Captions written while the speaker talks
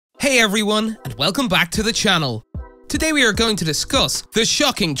Hey everyone, and welcome back to the channel. Today we are going to discuss the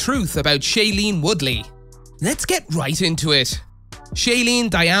shocking truth about Shailene Woodley. Let's get right into it.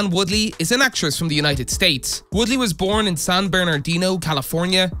 Shailene Diane Woodley is an actress from the United States. Woodley was born in San Bernardino,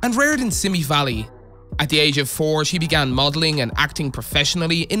 California, and reared in Simi Valley. At the age of 4, she began modeling and acting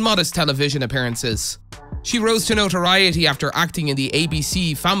professionally in modest television appearances. She rose to notoriety after acting in the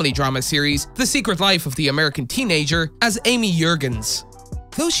ABC family drama series The Secret Life of the American Teenager as Amy Juergens.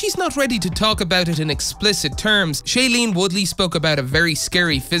 Though she's not ready to talk about it in explicit terms, Shailene Woodley spoke about a very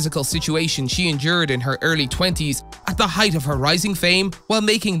scary physical situation she endured in her early 20s at the height of her rising fame while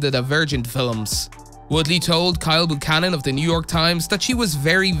making the Divergent films. Woodley told Kyle Buchanan of the New York Times that she was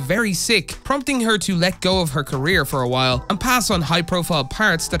very sick, prompting her to let go of her career for a while and pass on high-profile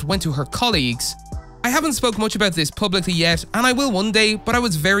parts that went to her colleagues. "I haven't spoke much about this publicly yet, and I will one day, but I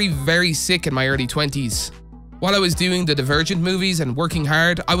was very sick in my early 20s. While I was doing the Divergent movies and working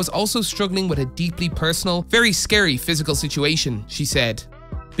hard, I was also struggling with a deeply personal, very scary physical situation," she said.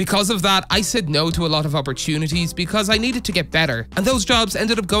 "Because of that, I said no to a lot of opportunities because I needed to get better, and those jobs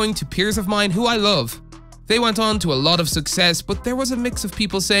ended up going to peers of mine who I love. They went on to a lot of success, but there was a mix of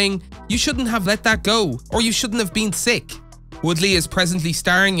people saying, 'You shouldn't have let that go,' or 'You shouldn't have been sick.'" Woodley is presently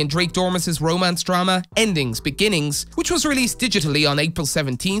starring in Drake Dormus's romance drama Endings, Beginnings, which was released digitally on April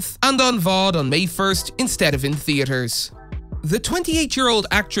 17th and on VOD on May 1st instead of in theaters. The 28-year-old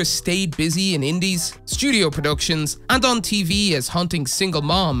actress stayed busy in indies, studio productions, and on TV as haunting single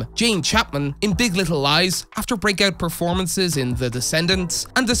mom Jane Chapman in Big Little Lies after breakout performances in The Descendants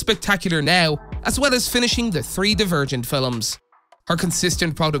and The Spectacular Now, as well as finishing the 3 Divergent films. Her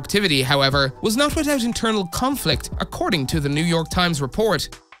consistent productivity, however, was not without internal conflict, according to the New York Times report.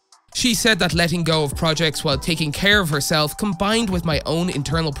 She said that letting go of projects while taking care of herself combined with my own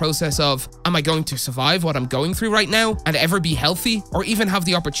internal process of, am I going to survive what I'm going through right now and ever be healthy or even have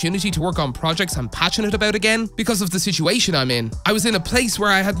the opportunity to work on projects I'm passionate about again because of the situation I'm in? I was in a place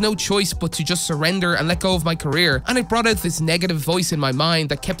where I had no choice but to just surrender and let go of my career, and it brought out this negative voice in my mind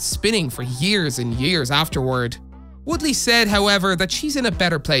that kept spinning for years and years afterward. Woodley said, however, that she's in a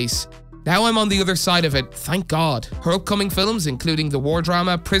better place. "Now I'm on the other side of it, thank God." Her upcoming films, including the war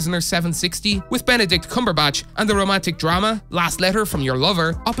drama Prisoner 760 with Benedict Cumberbatch and the romantic drama Last Letter from Your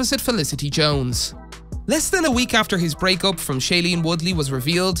Lover opposite Felicity Jones. Less than a week after his breakup from Shailene Woodley was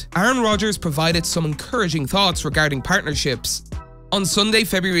revealed, Aaron Rodgers provided some encouraging thoughts regarding partnerships. On Sunday,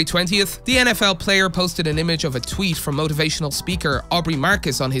 February 20th, the NFL player posted an image of a tweet from motivational speaker Aubrey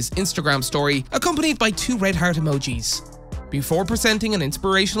Marcus on his Instagram story, accompanied by 2 red heart emojis. Before presenting an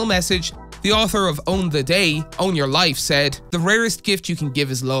inspirational message, the author of Own the Day, Own Your Life said, "The rarest gift you can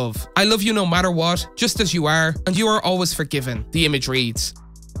give is love. I love you no matter what, just as you are, and you are always forgiven." The image reads,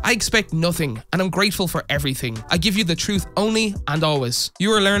 "I expect nothing, and I'm grateful for everything. I give you the truth only and always.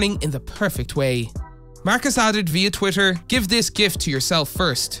 You are learning in the perfect way." Marcus added via Twitter, "Give this gift to yourself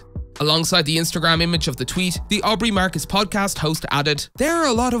first." Alongside the Instagram image of the tweet, the Aubrey Marcus podcast host added, "There are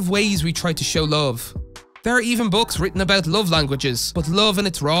a lot of ways we try to show love. There are even books written about love languages, but love in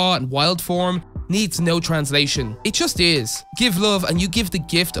its raw and wild form needs no translation. It just is. Give love and you give the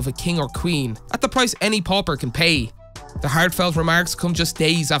gift of a king or queen, at the price any pauper can pay." The heartfelt remarks come just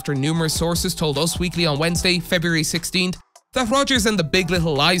days after numerous sources told Us Weekly on Wednesday, February 16th, that Rodgers and the Big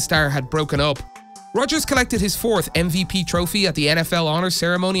Little Lies star had broken up. Rodgers collected his 4th MVP trophy at the NFL Honors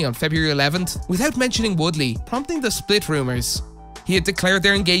Ceremony on February 11th without mentioning Woodley, prompting the split rumors. He had declared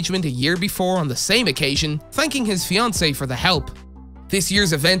their engagement a year before on the same occasion, thanking his fiancée for the help. This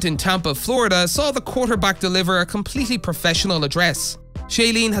year's event in Tampa, Florida saw the quarterback deliver a completely professional address.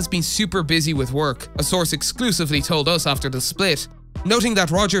 "Shailene has been super busy with work," a source exclusively told Us after the split, noting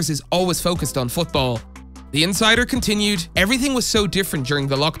that Rodgers is always focused on football. The insider continued, "Everything was so different during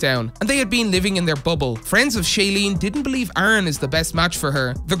the lockdown, and they had been living in their bubble. Friends of Shailene didn't believe Aaron is the best match for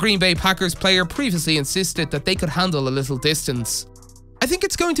her. The Green Bay Packers player previously insisted that they could handle a little distance. I think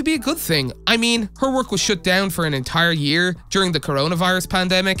it's going to be a good thing. I mean, her work was shut down for an entire year during the coronavirus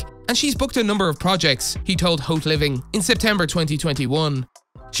pandemic, and she's booked a number of projects," he told Haute Living in September 2021.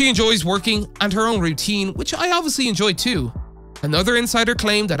 "She enjoys working and her own routine, which I obviously enjoy too." Another insider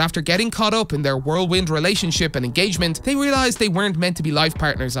claimed that after getting caught up in their whirlwind relationship and engagement, they realized they weren't meant to be life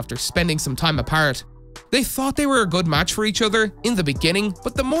partners after spending some time apart. They thought they were a good match for each other in the beginning,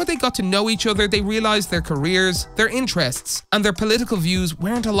 but the more they got to know each other, they realized their careers, their interests, and their political views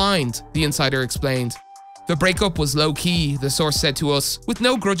weren't aligned, the insider explained. The breakup was low-key, the source said to Us, with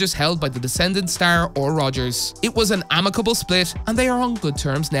no grudges held by the Descendants star or Rodgers. "It was an amicable split, and they are on good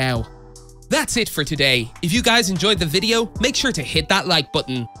terms now." That's it for today. If you guys enjoyed the video, make sure to hit that like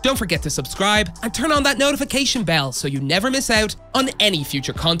button. Don't forget to subscribe and turn on that notification bell so you never miss out on any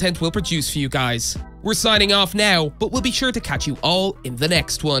future content we'll produce for you guys. We're signing off now, but we'll be sure to catch you all in the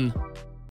next one.